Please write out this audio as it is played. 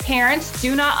parents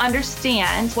do not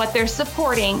understand what they're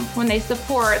supporting when they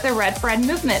support the Red for Ed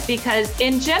movement, because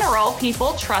in general,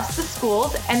 people trust the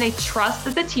schools and they trust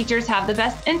that the teachers have the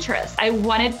best interests. I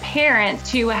wanted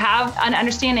parents to have an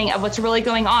understanding of what's really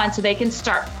going on so they can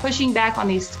start pushing back on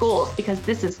these schools, because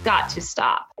this has got to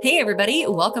stop. Hey everybody,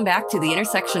 welcome back to the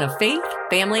intersection of faith,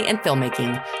 family, and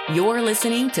filmmaking. You're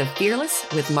listening to Fearless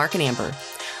with Mark and Amber.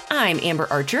 I'm Amber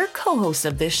Archer, co-host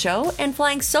of this show, and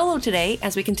flying solo today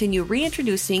as we continue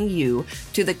reintroducing you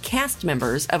to the cast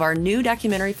members of our new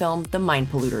documentary film, The Mind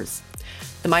Polluters.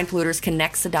 The Mind Polluters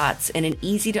connects the dots in an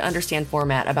easy-to-understand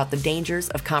format about the dangers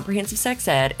of comprehensive sex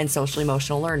ed and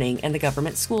social-emotional learning in the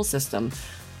government school system,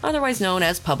 otherwise known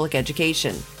as public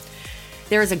education.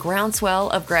 There is a groundswell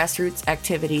of grassroots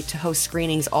activity to host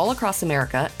screenings all across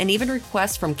America, and even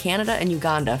requests from Canada and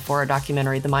Uganda for our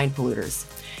documentary, The Mind Polluters.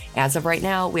 As of right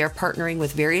now, we are partnering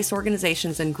with various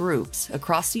organizations and groups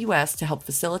across the U.S. to help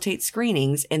facilitate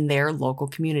screenings in their local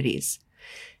communities.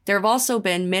 There have also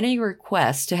been many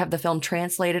requests to have the film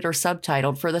translated or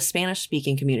subtitled for the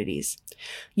Spanish-speaking communities.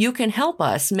 You can help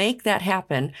us make that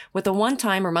happen with a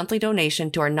one-time or monthly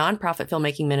donation to our nonprofit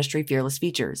filmmaking ministry, Fearless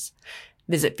Features.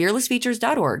 Visit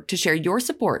fearlessfeatures.org to share your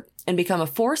support and become a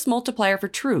force multiplier for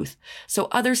truth so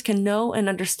others can know and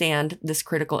understand this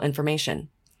critical information.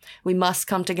 We must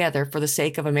come together for the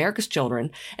sake of America's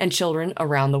children and children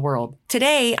around the world.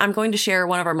 Today, I'm going to share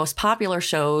one of our most popular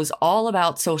shows all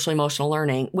about social-emotional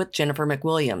learning with Jennifer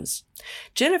McWilliams.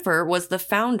 Jennifer was the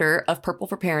founder of Purple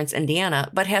for Parents Indiana,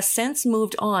 but has since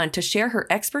moved on to share her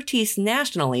expertise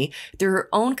nationally through her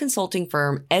own consulting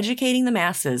firm, educating the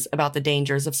masses about the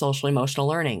dangers of social-emotional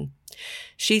learning.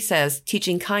 She says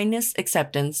teaching kindness,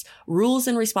 acceptance, rules,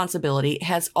 and responsibility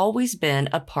has always been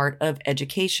a part of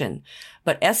education,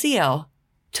 but SEL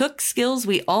took skills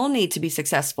we all need to be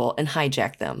successful and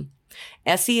hijacked them.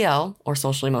 SEL, or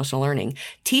social emotional learning,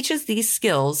 teaches these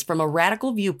skills from a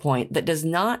radical viewpoint that does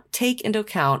not take into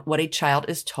account what a child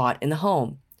is taught in the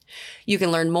home. You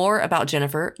can learn more about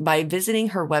Jennifer by visiting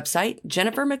her website,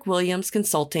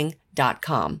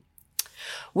 jennifermcwilliamsconsulting.com.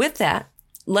 With that,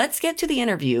 let's get to the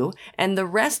interview, and the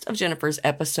rest of Jennifer's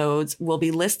episodes will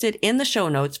be listed in the show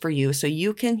notes for you so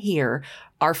you can hear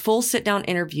our full sit-down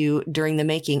interview during the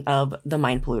making of The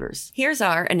Mind Polluters. Here's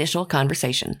our initial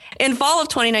conversation. In fall of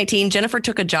 2019, Jennifer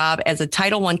took a job as a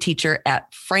Title I teacher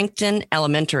at Frankton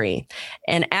Elementary.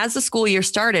 And as the school year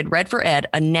started, Red for Ed,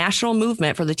 a national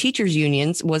movement for the teachers'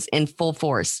 unions, was in full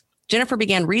force. Jennifer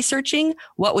began researching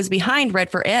what was behind Red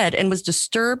for Ed and was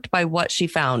disturbed by what she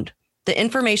found. The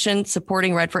information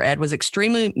supporting Red for Ed was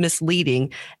extremely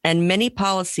misleading, and many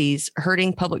policies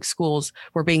hurting public schools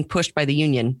were being pushed by the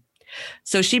union.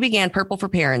 So she began Purple for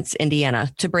Parents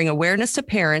Indiana to bring awareness to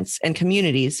parents and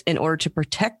communities in order to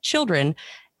protect children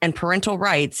and parental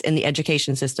rights in the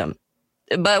education system.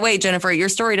 But wait, Jennifer, your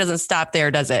story doesn't stop there,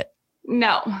 does it?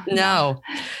 No.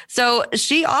 So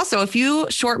she also, a few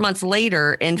short months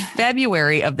later, in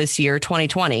February of this year,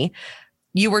 2020,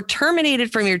 you were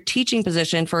terminated from your teaching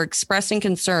position for expressing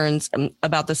concerns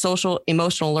about the social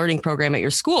emotional learning program at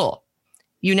your school.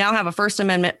 You now have a First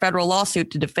Amendment federal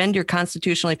lawsuit to defend your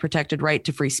constitutionally protected right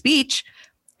to free speech,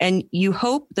 and you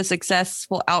hope the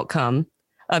successful outcome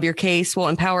of your case will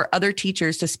empower other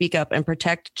teachers to speak up and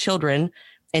protect children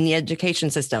in the education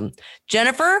system.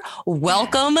 Jennifer,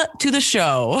 welcome to the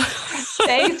show.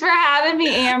 Thanks for having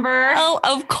me, Amber. Oh,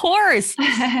 of course.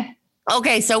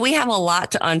 Okay, so we have a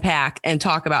lot to unpack and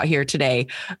talk about here today,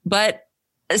 but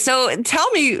so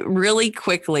tell me really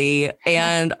quickly,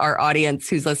 and our audience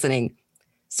who's listening,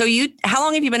 how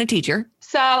long have you been a teacher?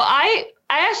 So I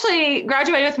actually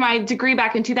graduated with my degree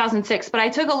back in 2006, but I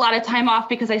took a lot of time off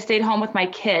because I stayed home with my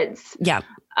kids. Yeah.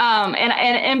 And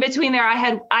in between there, I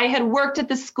had worked at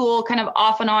the school kind of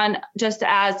off and on just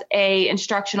as a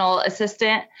instructional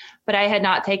assistant, but I had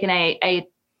not taken a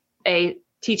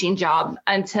teaching job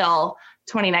until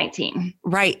 2019.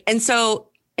 Right. And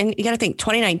you got to think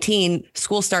 2019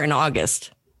 school start in August,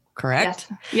 correct?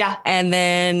 Yes. Yeah. And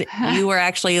then you were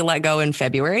actually let go in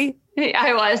February.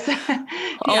 I was. Yeah.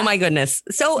 Oh my goodness.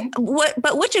 So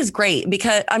which is great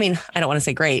because, I mean, I don't want to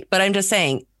say great, but I'm just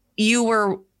saying you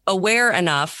were aware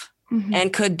enough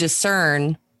and could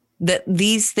discern that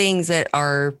these things that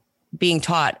are being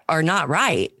taught are not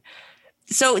right.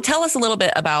 So tell us a little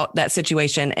bit about that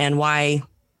situation and why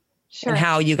and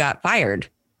how you got fired.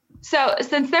 So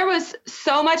since there was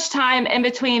so much time in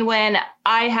between when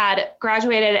I had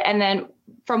graduated and then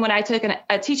from when I took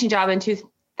a teaching job in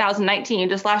 2019,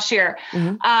 just last year,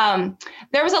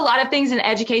 there was a lot of things in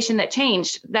education that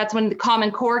changed. That's when the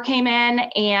Common Core came in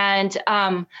and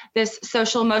this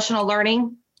social emotional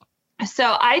learning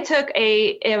So I took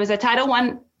it was a Title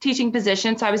I teaching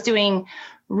position. So I was doing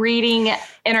reading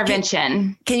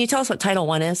intervention. Can you tell us what Title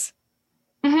I is?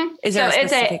 Mm-hmm. Is there a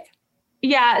specific?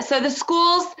 So the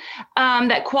schools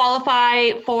that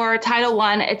qualify for Title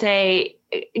I, it's a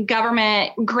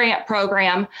government grant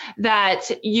program that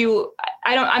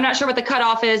I'm not sure what the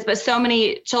cutoff is, but so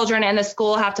many children in the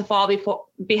school have to fall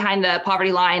behind the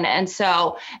poverty line. And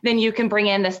so then you can bring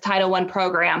in this Title I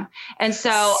program. And so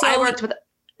I worked with.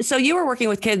 So you were working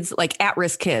with kids, like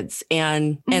at-risk kids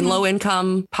and low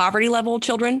income poverty level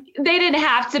children? They didn't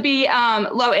have to be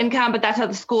low income, but that's how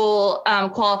the school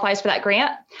qualifies for that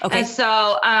grant. Okay. And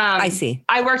so I see.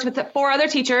 I worked with 4 other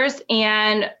teachers,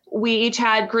 and we each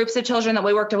had groups of children that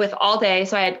we worked with all day.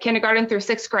 So I had kindergarten through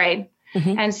 6th grade.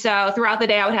 Mm-hmm. And so throughout the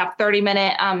day, I would have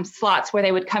 30-minute slots where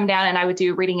they would come down and I would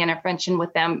do reading intervention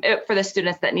with them for the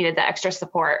students that needed the extra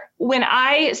support. When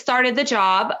I started the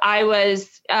job, I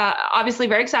was obviously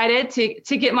very excited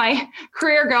to get my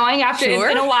career going after It's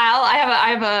been a while. I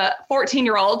have a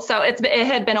 14-year-old, so it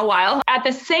had been a while. At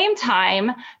the same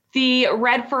time, the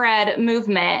Red for Ed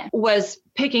movement was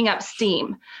picking up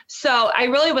steam. So I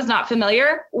really was not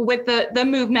familiar with the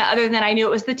movement other than I knew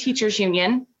it was the teachers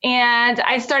union. And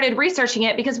I started researching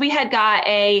it because we had got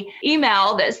a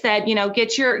email that said,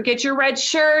 get your red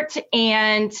shirt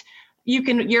and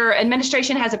your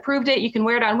administration has approved it. You can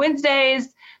wear it on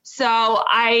Wednesdays. So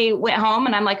I went home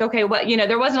and I'm like, okay,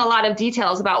 there wasn't a lot of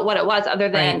details about what it was other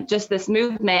than just this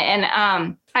movement.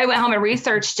 And I went home and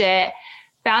researched it,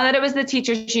 found that it was the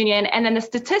teachers union, and then the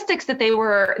statistics that they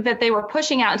were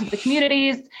pushing out into the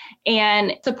communities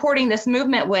and supporting this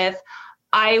movement with,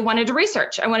 I wanted to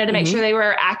research. I wanted to make sure they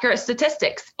were accurate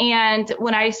statistics. And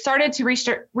when I started to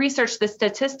research the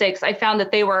statistics, I found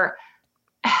that they were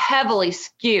heavily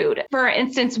skewed. For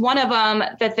instance, one of them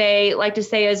that they like to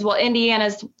say is, well,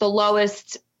 Indiana's the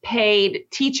lowest paid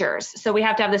teachers, so we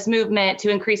have to have this movement to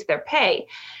increase their pay.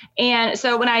 And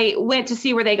so when I went to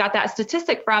see where they got that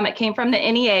statistic from, it came from the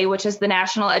NEA, which is the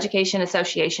National Education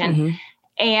Association. Mm-hmm.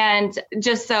 And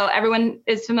just so everyone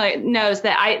is familiar, knows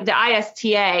that the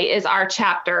ISTA is our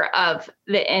chapter of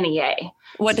the NEA.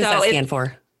 What does that stand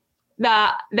for?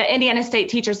 The Indiana State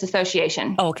Teachers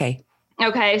Association. Oh, okay.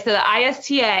 Okay. So the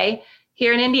ISTA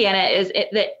here in Indiana is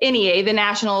the NEA, the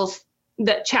Nationals,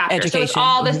 the chapter. Education. So it's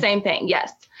all the same thing.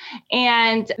 Yes.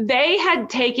 And they had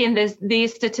taken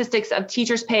these statistics of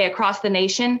teachers' pay across the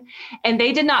nation, and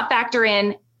they did not factor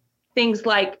in things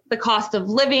like the cost of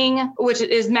living, which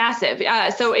is massive.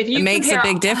 So if you it makes a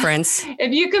big difference.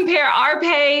 If you compare our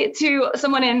pay to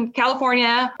someone in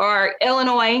California or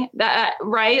Illinois,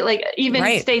 right? Like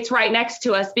even states right next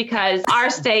to us, because our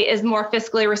state is more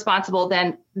fiscally responsible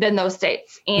than those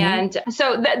states. And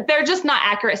so they're just not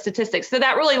accurate statistics. So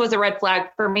that really was a red flag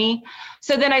for me.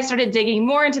 So then I started digging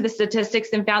more into the statistics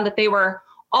and found that they were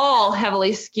all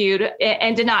heavily skewed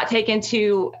and did not take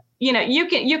into,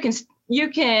 you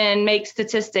can make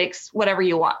statistics whatever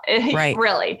you want, right?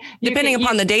 Really, depending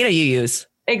upon the data you use.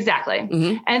 Exactly.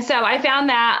 Mm-hmm. And so I found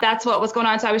that that's what was going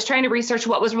on. So I was trying to research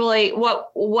what was really what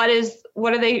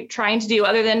are they trying to do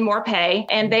other than more pay?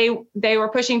 And they were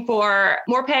pushing for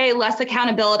more pay, less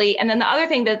accountability. And then the other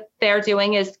thing that they're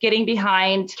doing is getting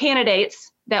behind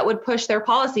candidates that would push their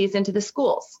policies into the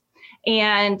schools.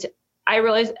 And I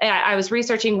realized I was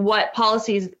researching what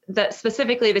policies that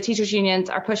specifically the teachers unions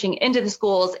are pushing into the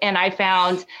schools. And I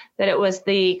found that it was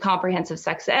the comprehensive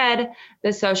sex ed,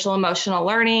 the social emotional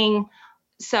learning.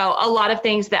 So a lot of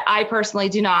things that I personally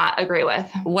do not agree with.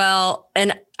 Well,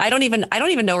 and I don't even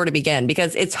know where to begin,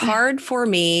 because it's hard for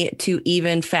me to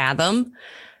even fathom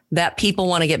that people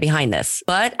want to get behind this.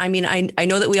 But I mean, I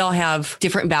know that we all have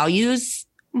different values,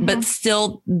 but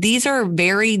still these are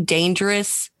very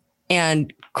dangerous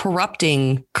and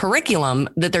corrupting curriculum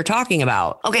that they're talking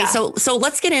about. Okay. Yeah. So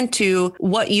let's get into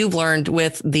what you've learned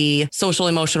with the social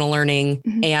emotional learning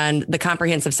and the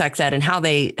comprehensive sex ed and how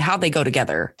they go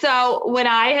together. So when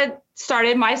I had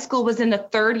started, my school was in the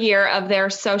 3rd year of their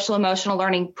social emotional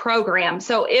learning program.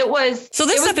 So this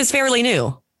stuff is fairly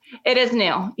new. It is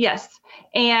new. Yes.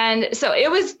 And so it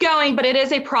was going, but it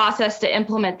is a process to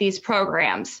implement these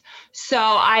programs. So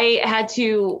I had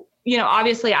to,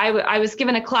 obviously I was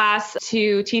given a class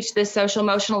to teach this social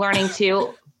emotional learning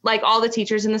to, like all the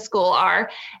teachers in the school are.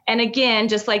 And again,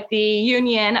 just like the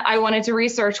union, I wanted to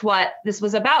research what this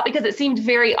was about because it seemed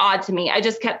very odd to me. I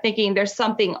just kept thinking there's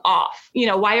something off.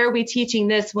 Why are we teaching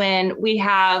this when we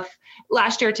have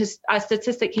last year a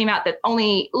statistic came out that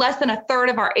only less than a third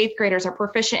of our 8th graders are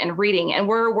proficient in reading, and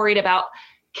we're worried about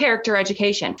character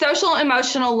education. Social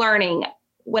emotional learning.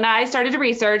 when I started to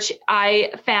research,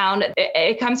 I found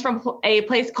it comes from a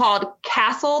place called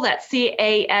CASEL, that's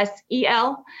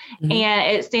CASEL,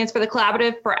 and it stands for the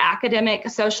Collaborative for Academic,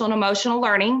 Social, and Emotional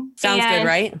Learning. Sounds good,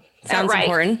 right? Sounds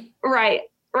important. Right.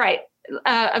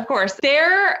 Of course.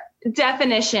 Their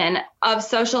definition of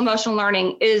social emotional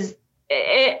learning is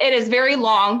it is very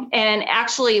long, and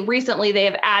actually recently they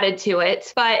have added to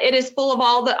it, but it is full of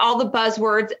all the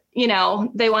buzzwords. You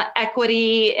know, they want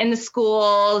equity in the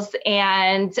schools,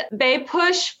 and they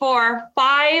push for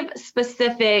 5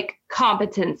 specific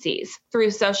competencies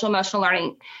through social emotional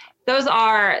learning. Those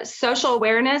are social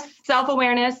awareness,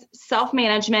 self-awareness,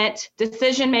 self-management,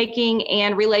 decision-making,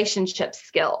 and relationship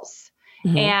skills.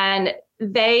 And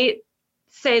they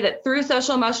say that through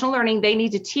social emotional learning, they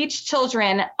need to teach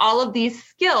children all of these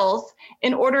skills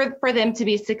in order for them to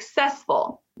be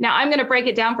successful. Now, I'm going to break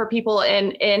it down for people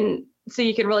in so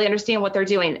you can really understand what they're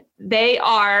doing. They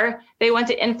want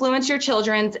to influence your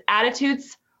children's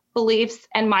attitudes, beliefs,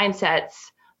 and mindsets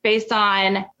based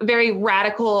on very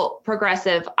radical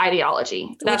progressive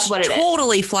ideology. That's what it is.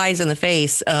 Totally flies in the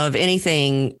face of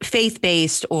anything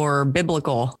faith-based or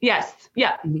biblical. Yes.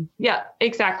 Yeah. Yeah,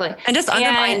 exactly. And just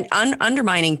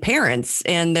undermining parents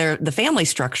and the family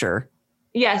structure.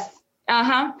 Yes.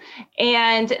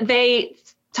 And they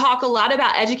talk a lot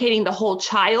about educating the whole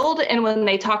child. And when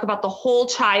they talk about the whole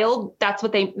child, that's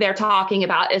what they're talking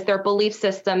about, is their belief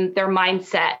system, their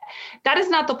mindset. That is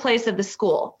not the place of the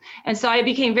school. And so I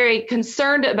became very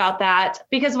concerned about that,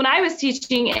 because when I was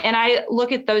teaching and I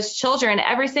look at those children,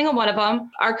 every single one of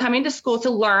them are coming to school to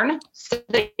learn so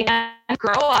they can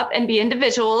grow up and be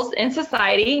individuals in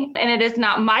society. And it is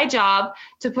not my job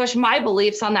to push my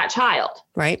beliefs on that child.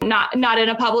 Right. Not in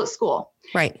a public school.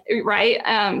 Right.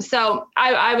 So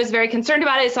I was very concerned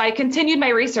about it. So I continued my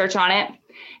research on it.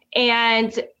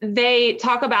 And they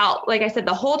talk about, like I said,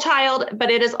 the whole child, but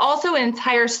it is also an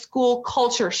entire school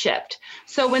culture shift.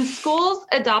 So when schools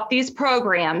adopt these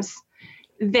programs,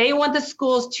 they want the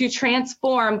schools to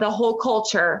transform the whole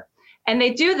culture. And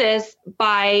they do this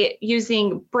by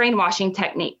using brainwashing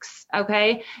techniques.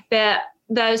 Okay.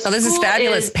 This is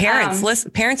fabulous.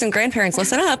 Parents and grandparents,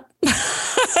 listen up.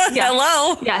 Yes.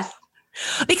 Hello. Yes.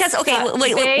 Because,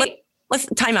 let's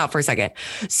time out for a second.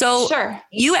 So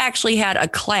You actually had a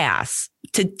class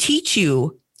to teach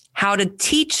you how to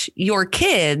teach your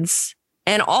kids,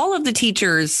 and all of the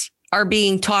teachers are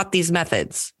being taught these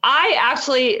methods. I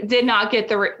actually did not get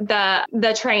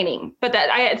the training, but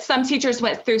some teachers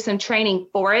went through some training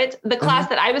for it. The class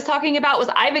that I was talking about was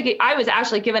I was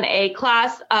actually given a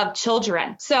class of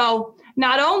children. So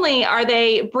not only are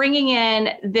they bringing in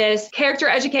this character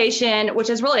education, which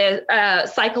is really a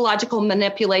psychological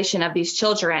manipulation of these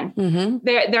children,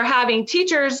 they're having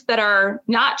teachers that are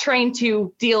not trained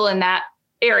to deal in that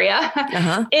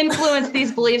area influence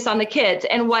these beliefs on the kids.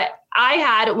 And what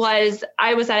I was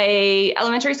at a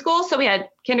elementary school, so we had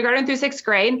kindergarten through 6th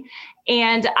grade,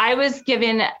 and I was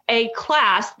given a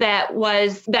class that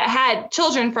had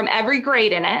children from every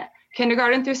grade in it,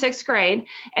 kindergarten through 6th grade,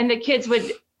 and the kids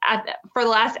would, for the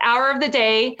last hour of the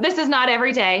day, this is not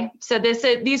every day, so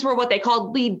these were what they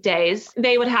called lead days.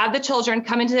 They would have the children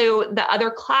come into the other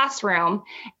classroom,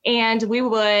 and we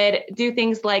would do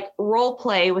things like role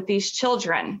play with these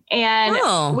children. And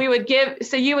you would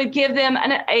give them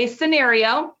a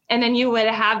scenario, and then you would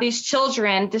have these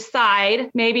children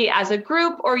decide, maybe as a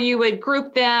group, or you would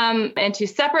group them into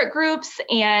separate groups,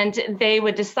 and they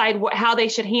would decide how they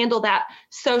should handle that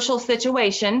social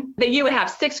situation. That you would have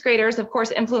 6th graders, of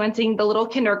course, influencing the little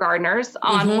kindergartners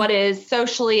on what is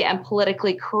socially and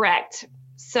politically correct.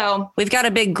 So we've got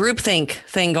a big groupthink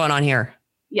thing going on here.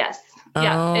 Yes.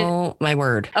 Oh, my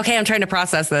word. Okay. I'm trying to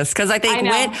process this, because I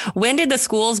think when did the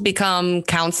schools become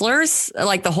counselors?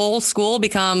 Like the whole school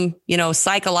become,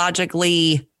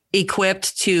 psychologically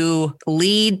equipped to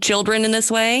lead children in this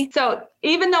way? So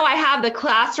even though I have the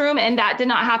classroom, and that did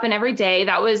not happen every day,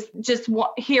 that was just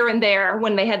here and there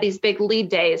when they had these big lead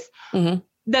days,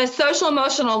 the social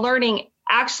emotional learning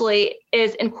actually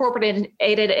is incorporated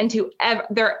into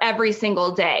their every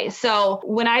single day. So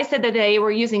when I said that they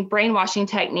were using brainwashing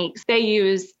techniques, they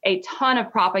use a ton of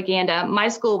propaganda. My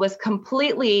school was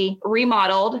completely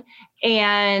remodeled,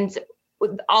 and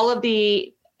all of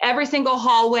every single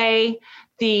hallway,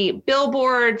 the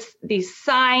billboards, the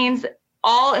signs,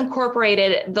 all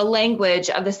incorporated the language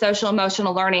of the social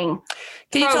emotional learning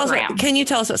program. Can you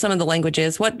tell us what some of the language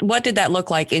is? What did that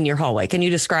look like in your hallway? Can you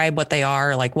describe what they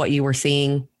are, like what you were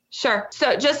seeing? Sure.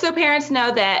 So just so parents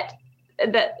know that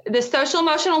the social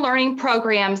emotional learning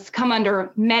programs come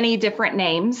under many different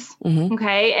names.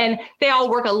 Okay. And they all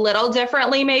work a little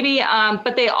differently maybe,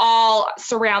 but they all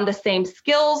surround the same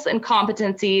skills and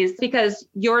competencies, because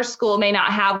your school may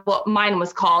not have what mine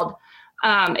was called.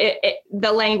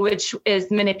 The language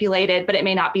is manipulated, but it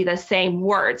may not be the same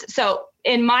words. So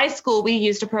in my school, we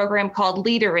used a program called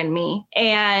Leader in Me,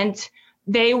 and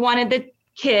they wanted the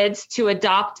kids to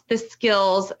adopt the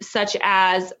skills such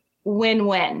as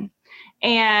win-win.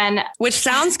 And which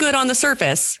sounds good on the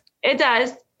surface. It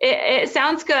does. It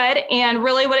sounds good. And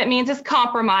really what it means is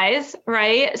compromise,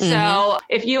 right? So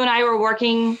if you and I were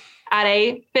working at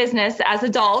a business as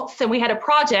adults and we had a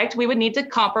project, we would need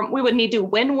to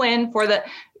win-win for the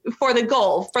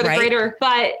goal, for the greater.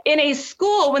 But in a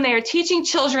school, when they are teaching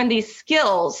children these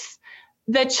skills,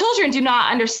 the children do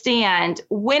not understand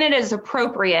when it is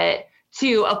appropriate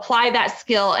to apply that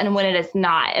skill and when it is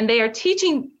not. And they are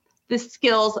teaching the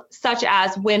skills such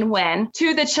as win-win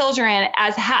to the children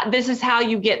as this is how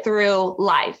you get through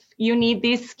life. You need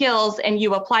these skills and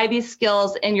you apply these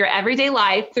skills in your everyday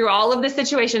life through all of the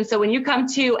situations. So when you come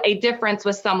to a difference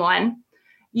with someone,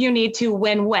 you need to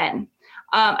win-win.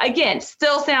 Again,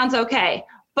 still sounds okay.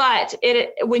 But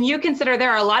when you consider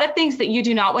there are a lot of things that you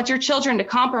do not want your children to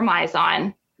compromise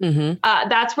on,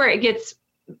 that's where it gets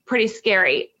pretty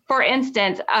scary. For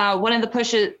instance, one of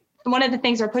the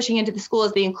things we're pushing into the school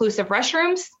is the inclusive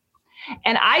restrooms.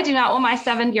 And I do not want my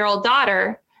 7-year-old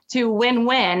daughter to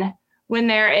win-win when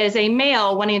there is a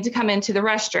male wanting to come into the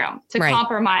restroom to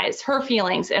compromise her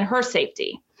feelings and her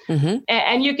safety.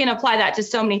 And you can apply that to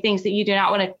so many things that you do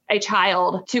not want a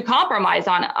child to compromise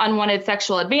on. Unwanted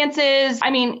sexual advances. I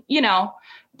mean,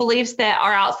 beliefs that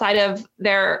are outside of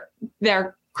their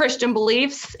Christian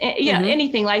beliefs,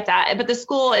 anything like that. But the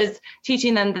school is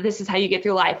teaching them that this is how you get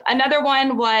through life. Another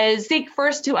one was seek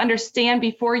first to understand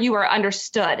before you are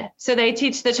understood. So they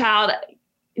teach the child,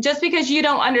 just because you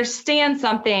don't understand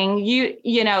something,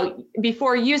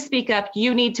 before you speak up,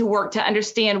 you need to work to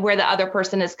understand where the other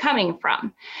person is coming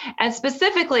from. And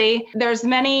specifically, there's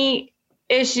many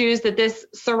issues that this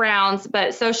surrounds,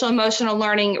 but social emotional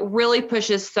learning really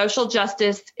pushes social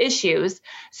justice issues.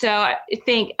 So I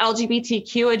think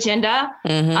LGBTQ agenda,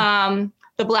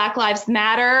 the Black Lives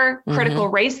Matter, critical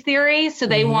race theory. So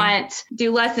they want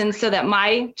do lessons so that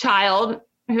my child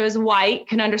who is white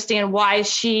can understand why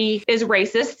she is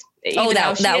racist.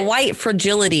 That white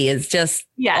fragility is just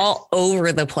all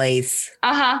over the place.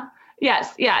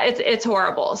 Yes. Yeah. It's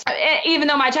horrible. Even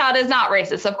though my child is not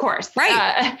racist, of course.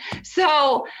 Right.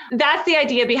 So that's the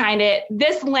idea behind it.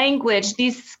 This language,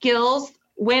 these skills,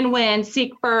 win-win,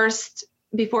 seek first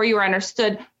before you are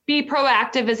understood. Be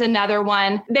proactive is another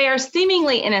one. They are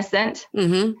seemingly innocent,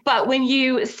 but when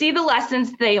you see the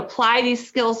lessons they apply these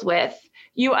skills with,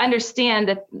 you understand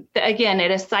that, again,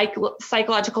 it is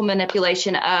psychological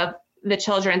manipulation of the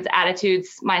children's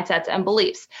attitudes, mindsets, and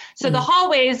beliefs. So the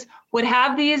hallways would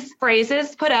have these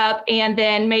phrases put up, and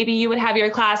then maybe you would have your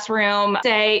classroom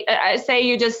say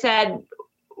you just said,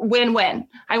 win-win.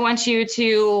 I want you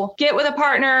to get with a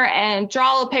partner and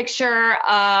draw a picture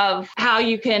of how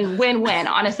you can win-win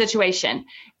on a situation.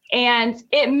 And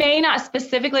it may not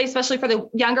specifically, especially for the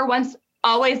younger ones,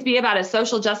 always be about a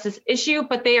social justice issue,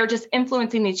 but they are just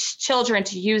influencing these children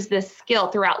to use this skill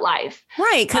throughout life.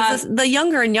 Right. Because the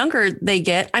younger and younger they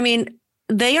get, I mean,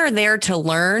 they are there to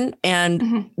learn,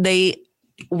 and they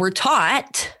were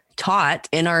taught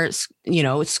in our,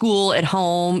 school at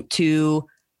home to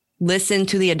listen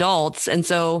to the adults. And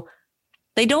so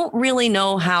they don't really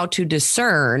know how to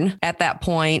discern at that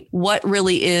point what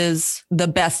really is the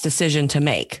best decision to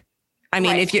make. I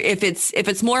mean, if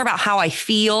it's more about how I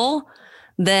feel,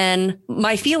 then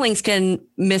my feelings can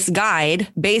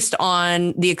misguide based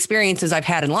on the experiences I've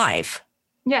had in life.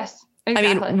 Yes,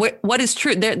 exactly. I mean, what is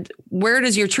true? Where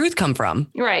does your truth come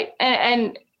from? Right.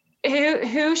 And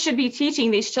who should be teaching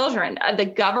these children? The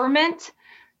government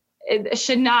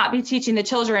should not be teaching the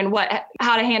children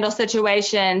how to handle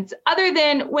situations other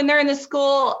than when they're in the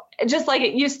school, just like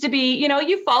it used to be.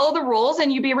 You follow the rules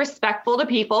and you be respectful to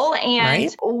people.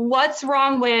 And what's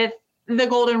wrong with the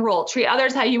golden rule? Treat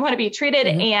others how you want to be treated,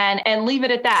 and leave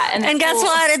it at that. And guess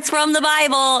what? It's from the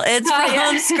Bible. It's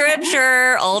from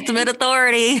Scripture, ultimate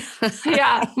authority.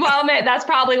 Yeah. Well, that's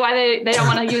probably why they don't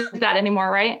want to use that anymore,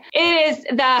 right? It is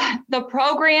the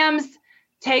programs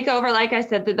take over. Like I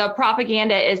said, the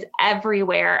propaganda is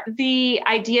everywhere. The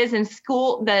ideas in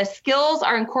school, the skills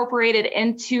are incorporated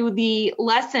into the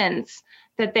lessons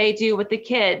that they do with the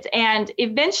kids. And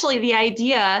eventually the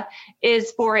idea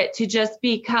is for it to just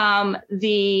become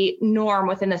the norm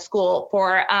within the school.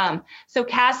 So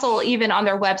Castle, even on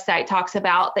their website, talks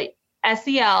about the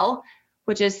SEL,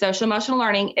 which is social emotional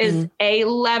learning, is a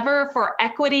lever for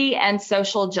equity and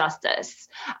social justice.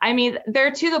 I mean,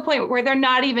 they're to the point where they're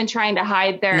not even trying to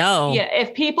hide their,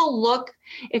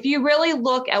 if you really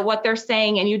look at what they're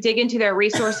saying and you dig into their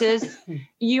resources,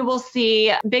 you will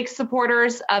see big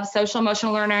supporters of social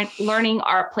emotional learning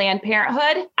are Planned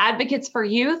Parenthood, Advocates for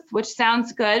Youth, which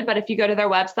sounds good, but if you go to their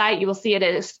website, you will see it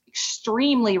is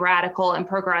extremely radical and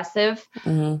progressive.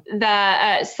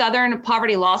 The Southern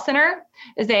Poverty Law Center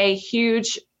is a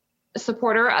huge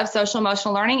supporter of social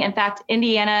emotional learning. In fact,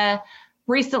 Indiana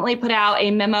recently put out a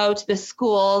memo to the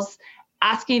schools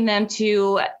asking them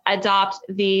to adopt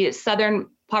the Southern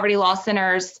Poverty Law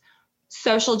Center's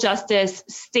social justice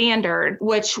standard,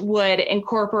 which would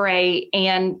incorporate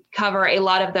and cover a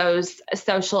lot of those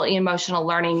social and emotional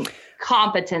learning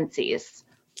competencies.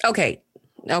 Okay.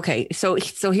 So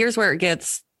here's where it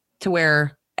gets to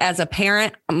where, as a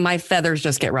parent, my feathers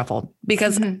just get ruffled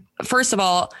because first of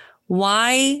all,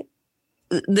 why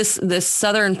this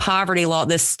Southern Poverty Law,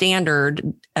 this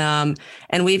standard, and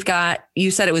we've got, you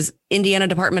said it was Indiana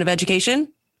Department of Education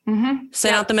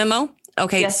sent out the memo.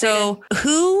 Okay. Yes, so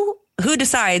who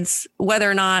decides whether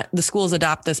or not the schools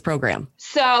adopt this program?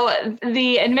 So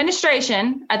the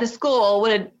administration at the school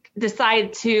would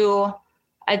decide to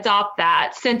adopt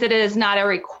that, since it is not a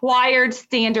required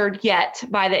standard yet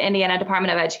by the Indiana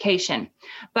Department of Education.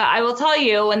 But I will tell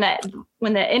you,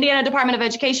 when the Indiana Department of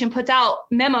Education puts out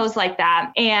memos like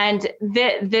that, and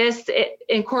it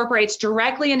incorporates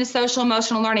directly into social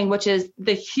emotional learning, which is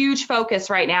the huge focus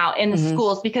right now in the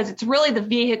schools, because it's really the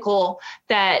vehicle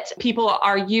that people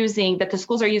are using, that the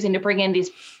schools are using to bring in these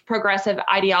progressive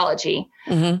ideology.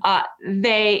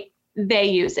 They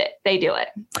use it. They do it.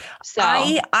 So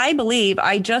I believe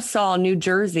I just saw New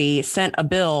Jersey sent a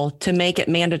bill to make it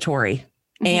mandatory,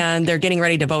 and they're getting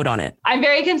ready to vote on it. I'm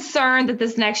very concerned that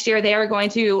this next year they are going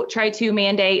to try to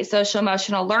mandate social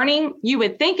emotional learning. You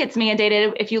would think it's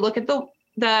mandated if you look at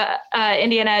the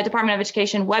Indiana Department of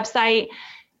Education website,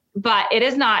 but it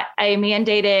is not a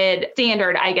mandated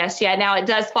standard, I guess, yet. Now it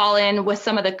does fall in with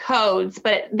some of the codes,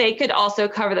 but they could also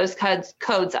cover those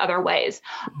codes other ways.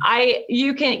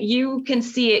 You can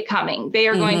see it coming. They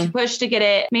are going to push to get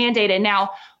it mandated.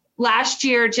 Now, last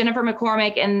year, Jennifer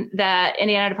McCormick and the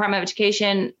Indiana Department of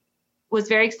Education was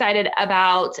very excited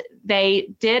about,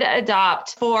 they did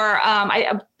adopt for,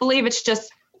 I believe it's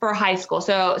just for high school.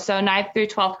 So 9th through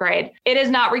 12th grade. It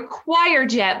is not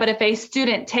required yet, but if a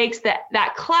student takes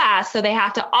that class, so they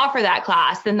have to offer that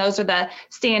class, then those are the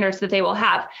standards that they will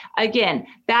have. Again,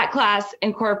 that class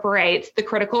incorporates the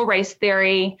critical race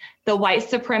theory, the white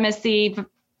supremacy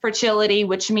fragility,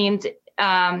 which means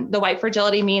the white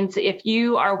fragility means if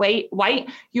you are white,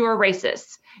 you are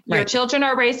racist. Your children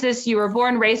are racist. You were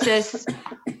born racist,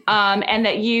 and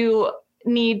that you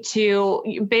need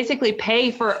to basically pay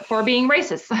for being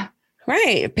racist.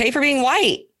 Right. Pay for being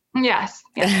white. Yes.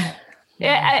 And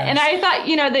I thought,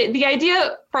 the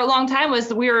idea for a long time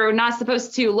was we were not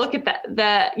supposed to look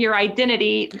at your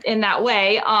identity in that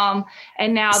way.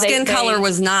 And now skin color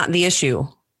was not the issue.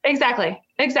 Exactly.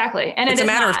 And it's a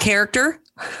matter of character.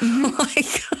 Oh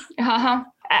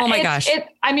my gosh.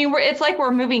 It's like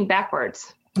we're moving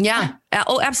backwards. Yeah.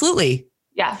 Oh, absolutely.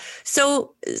 Yeah.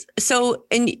 So,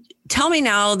 and tell me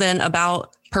now then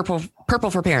about Purple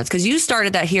for Parents, because you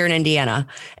started that here in Indiana,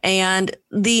 and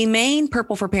the main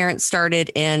Purple for Parents started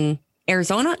in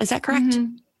Arizona. Is that correct?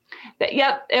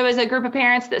 Yep. It was a group of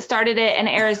parents that started it in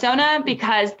Arizona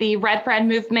because the Red Friend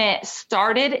movement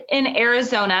started in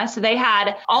Arizona. So they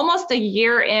had almost a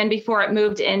year in before it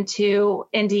moved into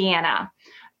Indiana.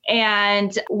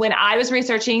 And when I was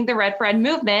researching the Red Friend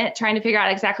movement, trying to figure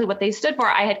out exactly what they stood for,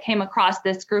 I had came across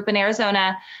this group in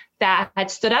Arizona that had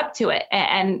stood up to it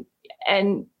and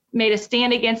made a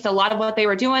stand against a lot of what they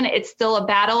were doing. It's still a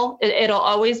battle. It'll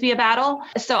always be a battle.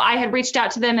 So I had reached out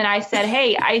to them and I said,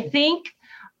 hey, I think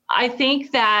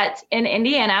that in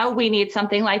Indiana, we need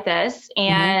something like this.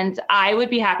 And I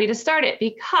would be happy to start it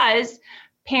because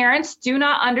parents do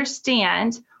not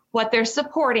understand what they're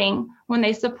supporting when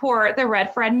they support the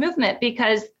Red Friend movement,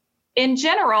 because in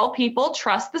general, people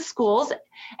trust the schools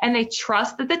and they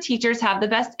trust that the teachers have the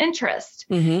best interest.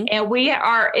 And we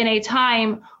are in a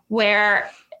time where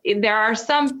there are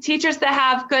some teachers that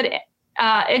have good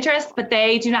interest, but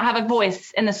they do not have a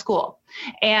voice in the school.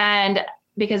 And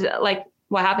because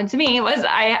what happened to me was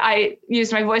I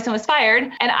used my voice and was fired.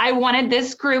 And I wanted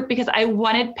this group because I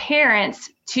wanted parents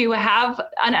to have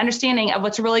an understanding of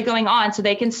what's really going on so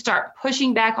they can start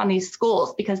pushing back on these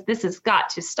schools, because this has got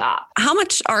to stop. How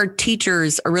much are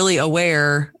teachers really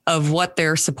aware of what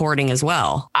they're supporting as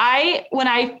well? When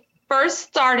I first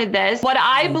started this, what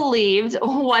I believed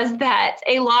was that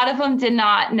a lot of them did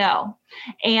not know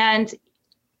and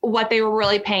what they were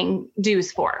really paying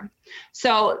dues for.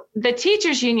 So the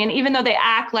teachers union, even though they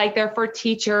act like they're for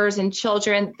teachers and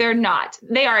children, they're not.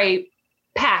 They are a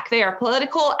PAC. They are a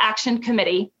political action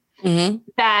committee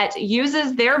that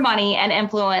uses their money and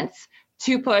influence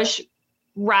to push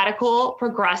radical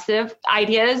progressive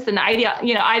ideas and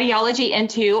ideology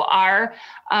into our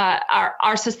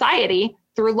society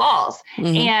through laws.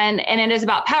 And it is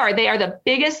about power. They are the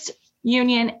biggest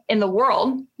union in the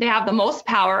world. They have the most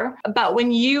power. But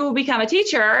when you become a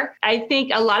teacher, I think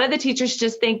a lot of the teachers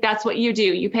just think that's what you do.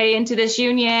 You pay into this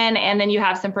union and then you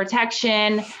have some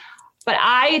protection. But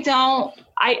I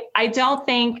don't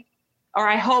think, or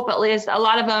I hope at least, a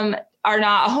lot of them are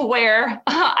not aware.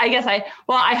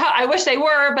 I wish they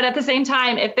were, but at the same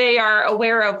time, if they are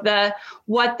aware of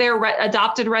what their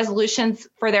adopted resolutions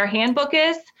for their handbook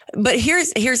is. But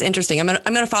here's interesting. I'm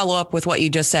gonna follow up with what you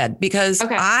just said, because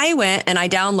I went and I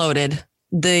downloaded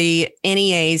the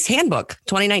NEA's handbook,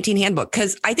 2019 handbook,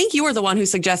 because I think you were the one who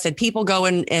suggested people go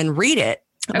and read it.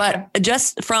 But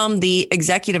just from the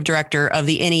executive director of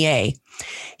the NEA,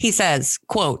 he says,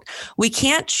 quote, "We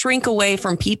can't shrink away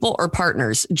from people or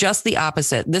partners, just the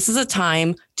opposite. This is a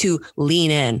time to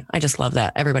lean in." I just love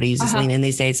that. Everybody uses lean in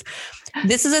these days.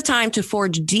 "This is a time to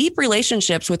forge deep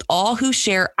relationships with all who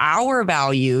share our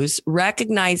values,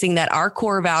 recognizing that our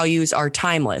core values are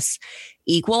timeless.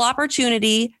 Equal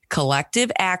opportunity,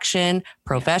 collective action,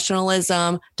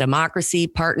 professionalism, democracy,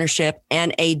 partnership,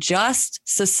 and a just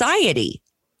society."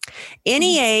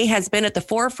 NEA has been at the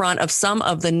forefront of some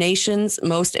of the nation's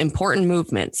most important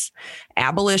movements: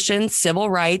 abolition, civil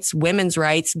rights, women's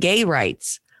rights, gay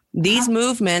rights. These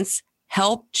movements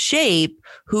helped shape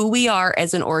who we are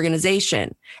as an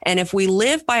organization. And if we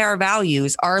live by our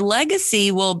values, our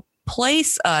legacy will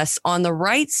place us on the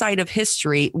right side of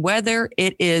history, whether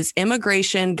it is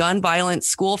immigration, gun violence,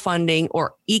 school funding,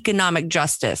 or economic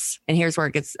justice. And here's where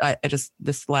it gets,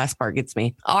 this last part gets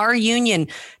me. "Our union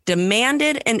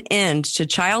demanded an end to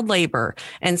child labor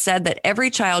and said that every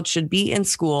child should be in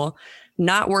school,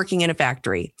 not working in a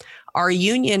factory. Our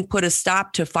union put a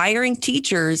stop to firing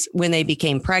teachers when they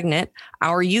became pregnant.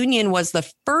 Our union was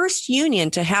the first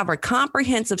union to have a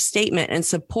comprehensive statement in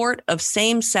support of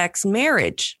same-sex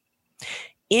marriage.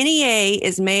 NEA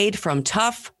is made from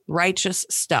tough, righteous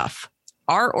stuff.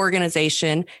 Our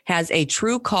organization has a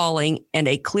true calling and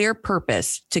a clear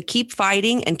purpose to keep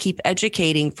fighting and keep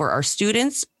educating for our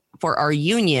students, for our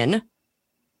union,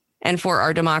 and for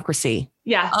our democracy."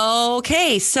 Yeah.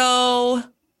 Okay. So,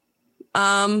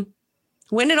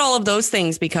 when did all of those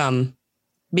things become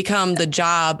the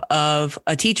job of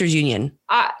a teachers union?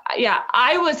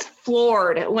 I was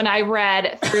floored when I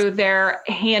read through their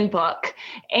handbook.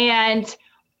 And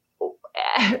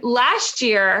last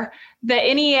year, the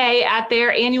NEA at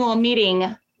their annual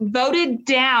meeting voted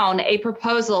down a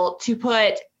proposal to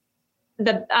put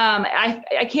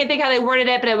I can't think how they worded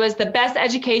it, but it was the best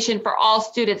education for all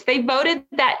students. They voted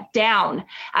that down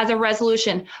as a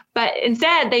resolution, but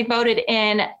instead they voted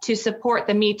in to support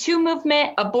the Me Too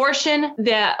movement, abortion,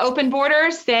 the open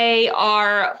borders. They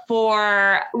are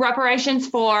for reparations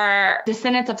for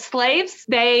descendants of slaves.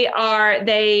 They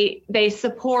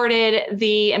supported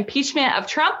the impeachment of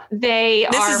Trump.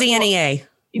 This is the NEA.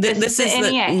 This is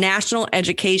the NEA. National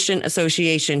Education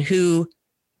Association, who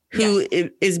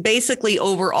is basically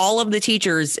over all of the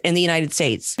teachers in the United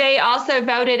States. They also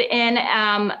voted in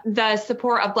the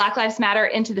support of Black Lives Matter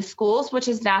into the schools, which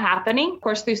is now happening, of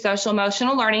course, through social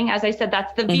emotional learning. As I said,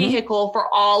 that's the vehicle for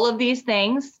all of these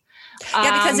things.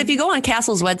 Yeah, because if you go on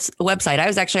CASEL's website, I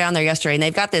was actually on there yesterday, and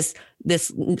they've got this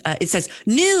it says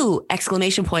new !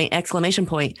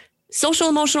 Social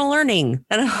emotional learning.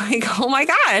 And I'm like, oh my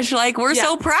gosh, like we're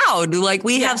so proud. Like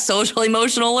we have social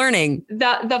emotional learning.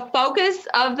 The focus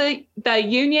of the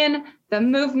union, the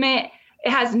movement,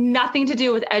 it has nothing to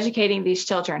do with educating these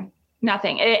children.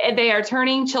 Nothing. They are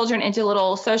turning children into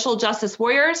little social justice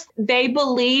warriors. They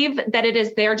believe that it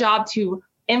is their job to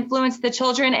influence the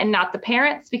children and not the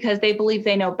parents, because they believe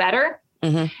they know better.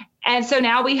 And so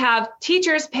now we have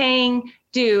teachers paying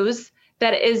dues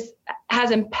that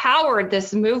has empowered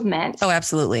this movement. Oh,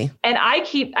 absolutely. And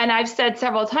I've said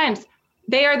several times,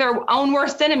 they are their own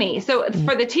worst enemy. So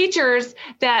for the teachers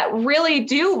that really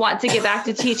do want to get back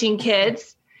to teaching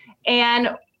kids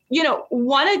and,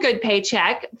 want a good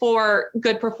paycheck for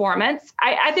good performance,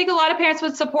 I think a lot of parents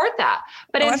would support that.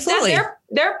 But instead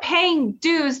they're paying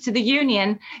dues to the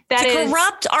union that is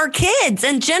corrupt our kids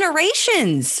and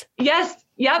generations. Yes.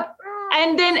 Yep.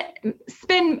 And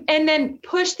then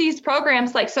push these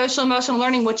programs like social emotional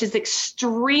learning, which is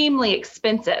extremely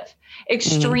expensive.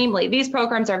 extremely. These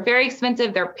programs are very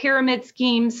expensive. They're pyramid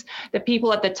schemes. The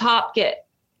people at the top get,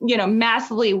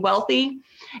 massively wealthy.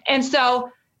 And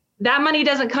so that money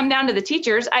doesn't come down to the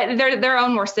teachers. They're their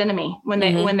own worst enemy when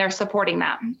they're supporting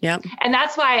that. Yep. And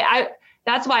that's why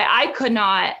I could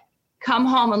not come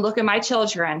home and look at my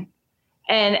children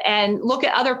and look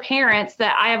at other parents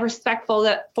that I have respect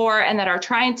for and that are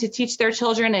trying to teach their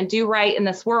children and do right in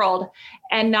this world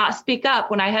and not speak up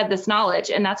when I had this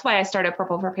knowledge. And that's why I started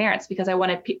Purple for Parents, because I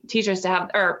wanted parents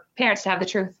to have the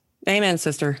truth. Amen,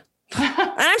 sister.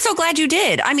 And I'm so glad you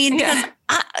did. I mean, because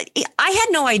I had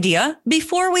no idea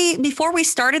before we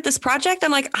started this project.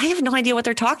 I'm like, I have no idea what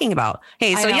they're talking about.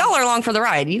 Hey, so y'all are along for the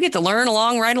ride. You get to learn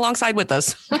right alongside with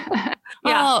us.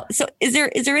 Yeah. So is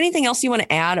there anything else you want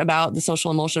to add about the social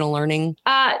emotional learning?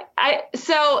 Let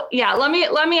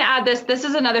me add this. This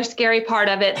is another scary part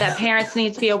of it that parents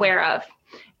need to be aware of.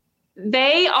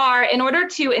 They are, in order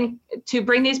to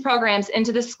bring these programs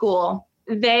into the school,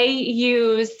 they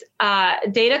use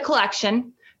data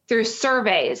collection through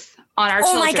surveys on our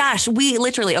children. Oh my gosh. We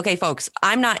literally, okay, folks,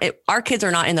 our kids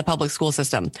are not in the public school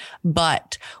system,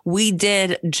 but we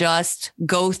did just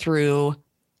go through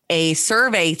a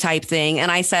survey type thing.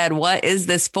 And I said, what is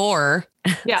this for?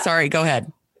 Yeah. Sorry, go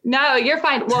ahead. No, you're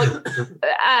fine. Well,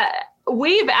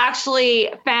 we've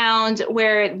actually found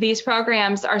where these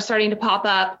programs are starting to pop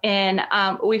up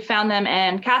we found them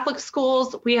in Catholic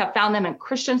schools. We have found them in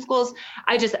Christian schools.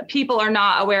 People are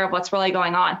not aware of what's really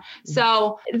going on.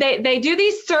 So they do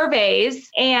these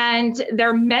surveys, and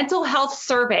they're mental health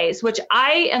surveys, which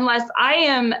unless I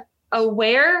am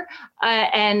aware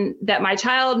and that my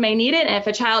child may need it. And if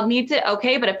a child needs it,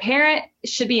 okay. But a parent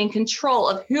should be in control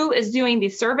of who is doing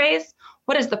these surveys.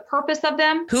 What is the purpose of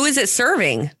them? Who is it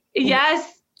serving? Yes.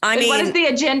 I mean, what is the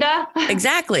agenda?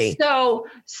 Exactly. So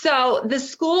the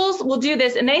schools will do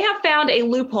this, and they have found a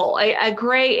loophole, a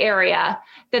gray area,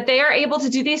 that they are able to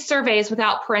do these surveys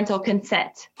without parental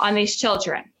consent on these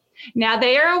children. Now,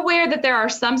 they are aware that there are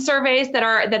some surveys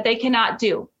that they cannot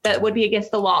do, that would be against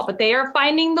the law, but they are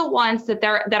finding the ones that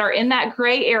are in that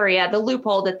gray area, the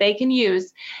loophole that they can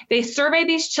use. They survey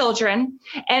these children.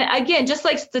 And again, just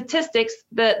like statistics,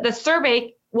 the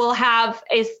survey will have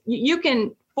you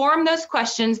can form those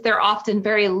questions. They're often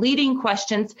very leading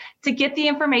questions to get the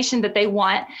information that they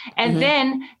want. And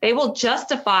then they will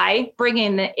justify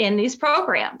bringing in these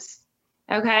programs.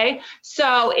 Okay.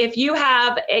 So if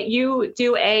you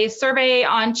do a survey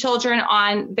on children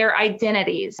on their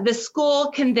identities, the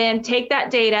school can then take that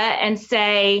data and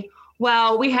say,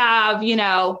 well, we have,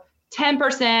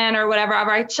 10% or whatever of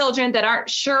our children that aren't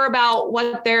sure about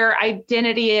what their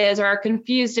identity is or are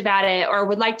confused about it or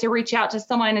would like to reach out to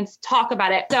someone and talk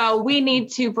about it. So we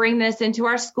need to bring this into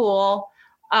our school,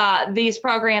 these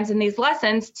programs and these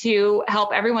lessons to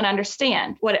help everyone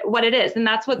understand what it is. And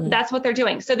that's what they're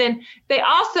doing. So then they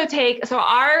also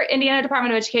our Indiana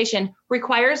Department of Education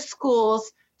requires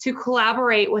schools to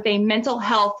collaborate with a mental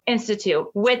health institute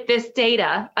with this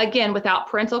data, again, without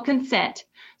parental consent.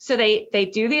 So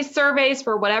they do these surveys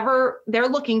for whatever they're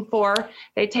looking for.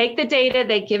 They take the data,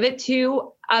 they give it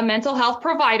to a mental health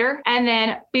provider. And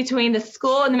then between the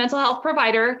school and the mental health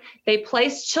provider, they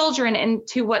place children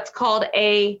into what's called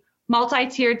a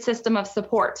multi-tiered system of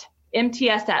support,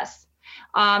 MTSS.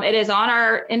 It is on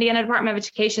our Indiana Department of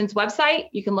Education's website.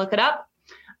 You can look it up.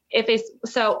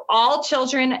 So all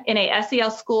children in a SEL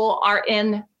school are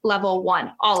in level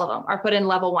 1. All of them are put in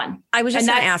level 1. I was just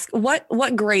going to ask,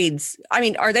 what grades? I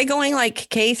mean, are they going like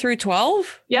K through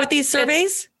 12 with these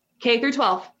surveys? K through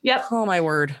 12. Yep. Oh my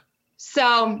word.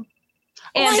 So,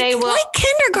 and they will, like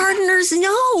kindergartners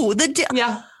know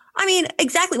yeah. I mean,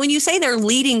 exactly. When you say they're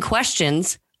leading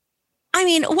questions, I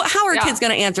mean, how are kids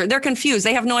going to answer? They're confused.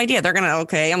 They have no idea. They're going to,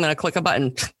 okay, I'm going to click a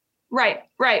button. Right.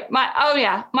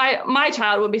 My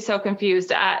child would be so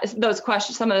confused at those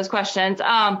questions, some of those questions.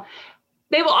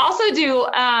 They will also do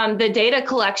the data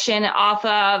collection off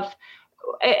of,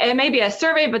 it may be a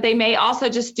survey, but they may also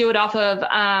just do it off of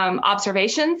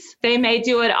observations. They may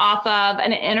do it off of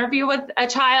an interview with a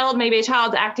child. Maybe a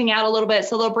child's acting out a little bit.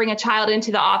 So they'll bring a child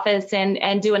into the office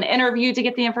and do an interview to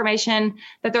get the information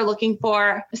that they're looking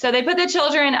for. So they put the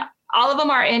children, all of them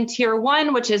are in tier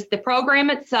 1, which is the program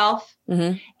itself.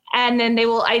 Mm-hmm. And then they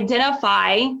will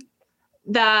identify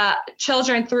the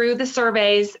children through the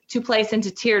surveys to place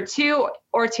into tier 2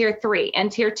 or tier 3.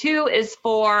 And tier 2 is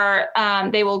for,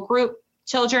 they will group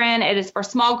children. It is for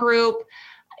small group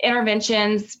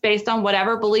interventions based on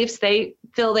whatever beliefs they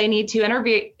feel they need to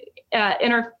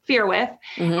interfere with.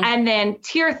 Mm-hmm. And then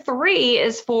tier 3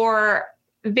 is for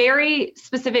very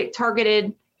specific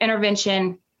targeted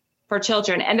intervention for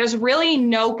children. And there's really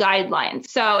no guidelines.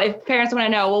 So if parents want to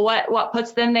know, well, what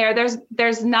puts them there?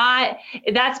 There's not,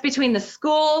 that's between the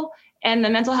school and the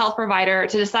mental health provider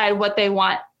to decide what they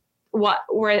want,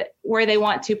 where they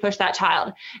want to push that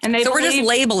child. And so we're just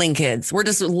labeling kids. We're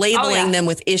just labeling them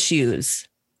with issues.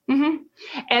 Mm-hmm.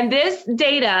 And this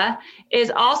data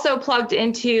is also plugged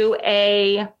into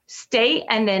a state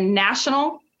and then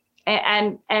national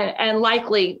and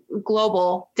likely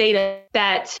global data.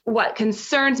 That what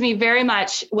concerns me very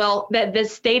much, that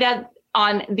this data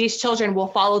on these children will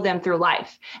follow them through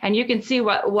life. And you can see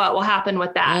what will happen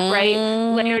with that, right?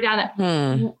 Later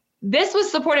down. This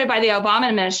was supported by the Obama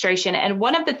administration. And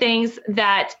one of the things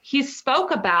that he spoke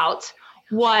about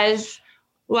was,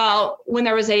 when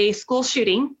there was a school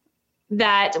shooting,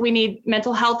 that we need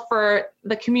mental health for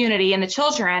the community and the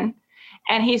children.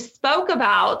 And he spoke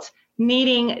about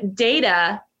needing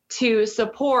data to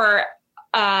support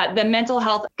the mental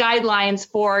health guidelines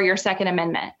for your Second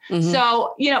Amendment. Mm-hmm.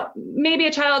 So, maybe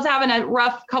a child's having a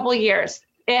rough couple of years.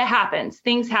 It happens.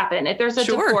 Things happen. If there's a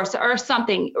divorce or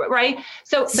something, right?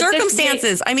 So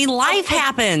circumstances. Life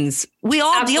happens. We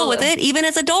all deal with it, even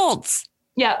as adults.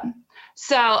 Yep.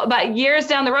 So, but years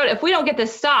down the road, if we don't get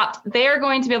this stopped, they're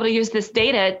going to be able to use this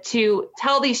data to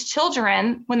tell these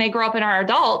children when they grow up and are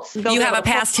adults. You have a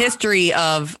past history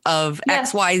of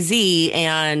XYZ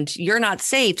and you're not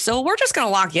safe. So we're just going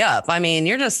to lock you up.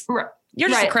 You're just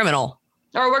a criminal.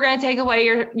 Or we're going to take away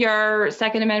your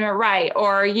Second Amendment right.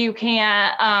 Or you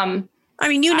can't.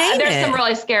 You name it. There's some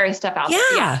really scary stuff out there.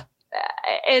 Yeah.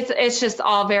 It's just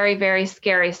all very, very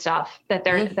scary stuff that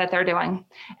they're doing,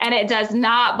 and it does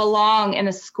not belong in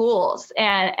the schools.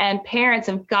 And parents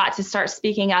have got to start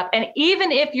speaking up. And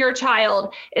even if your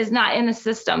child is not in the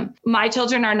system, my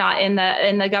children are not in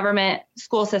the government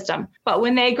school system, but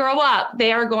when they grow up,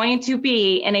 they are going to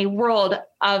be in a world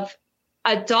of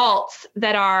adults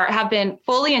that have been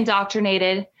fully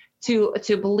indoctrinated to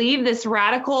believe this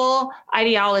radical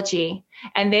ideology.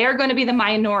 And they are going to be the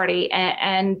minority.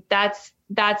 And that's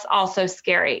also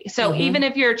scary. So even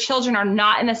if your children are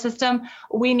not in the system,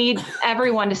 we need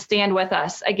everyone to stand with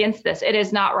us against this. It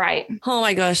is not right. Oh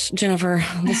my gosh, Jennifer,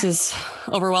 this is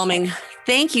overwhelming.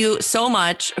 Thank you so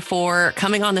much for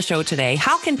coming on the show today.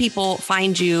 How can people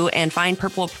find you and find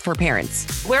Purple for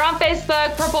Parents? We're on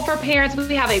Facebook, Purple for Parents.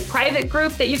 We have a private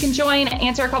group that you can join,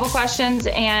 answer a couple questions,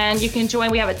 and you can join.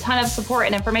 We have a ton of support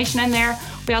and information in there.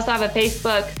 We also have a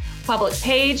Facebook public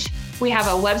page. We have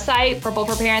a website,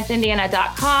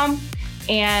 purpleforparentsindiana.com.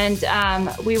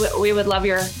 And we would love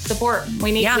your support.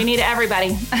 We need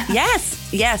everybody. Yes.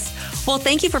 Well,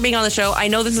 thank you for being on the show. I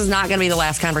know this is not going to be the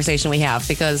last conversation we have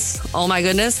because, oh my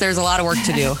goodness, there's a lot of work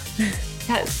to do.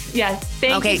 Yes.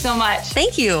 Thank you so much.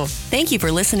 Thank you. Thank you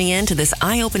for listening in to this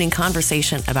eye-opening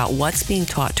conversation about what's being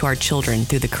taught to our children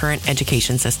through the current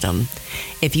education system.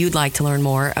 If you'd like to learn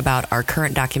more about our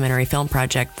current documentary film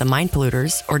project, The Mind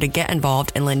Polluters, or to get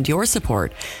involved and lend your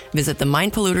support, visit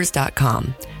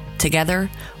themindpolluters.com.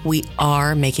 Together, we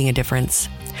are making a difference.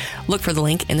 Look for the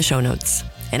link in the show notes.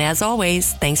 And as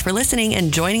always, thanks for listening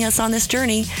and joining us on this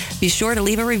journey. Be sure to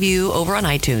leave a review over on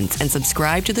iTunes and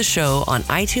subscribe to the show on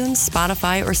iTunes,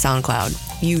 Spotify, or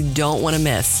SoundCloud. You don't want to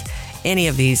miss any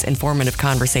of these informative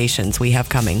conversations we have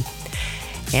coming.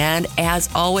 And as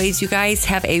always, you guys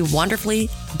have a wonderfully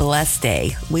blessed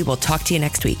day. We will talk to you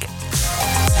next week.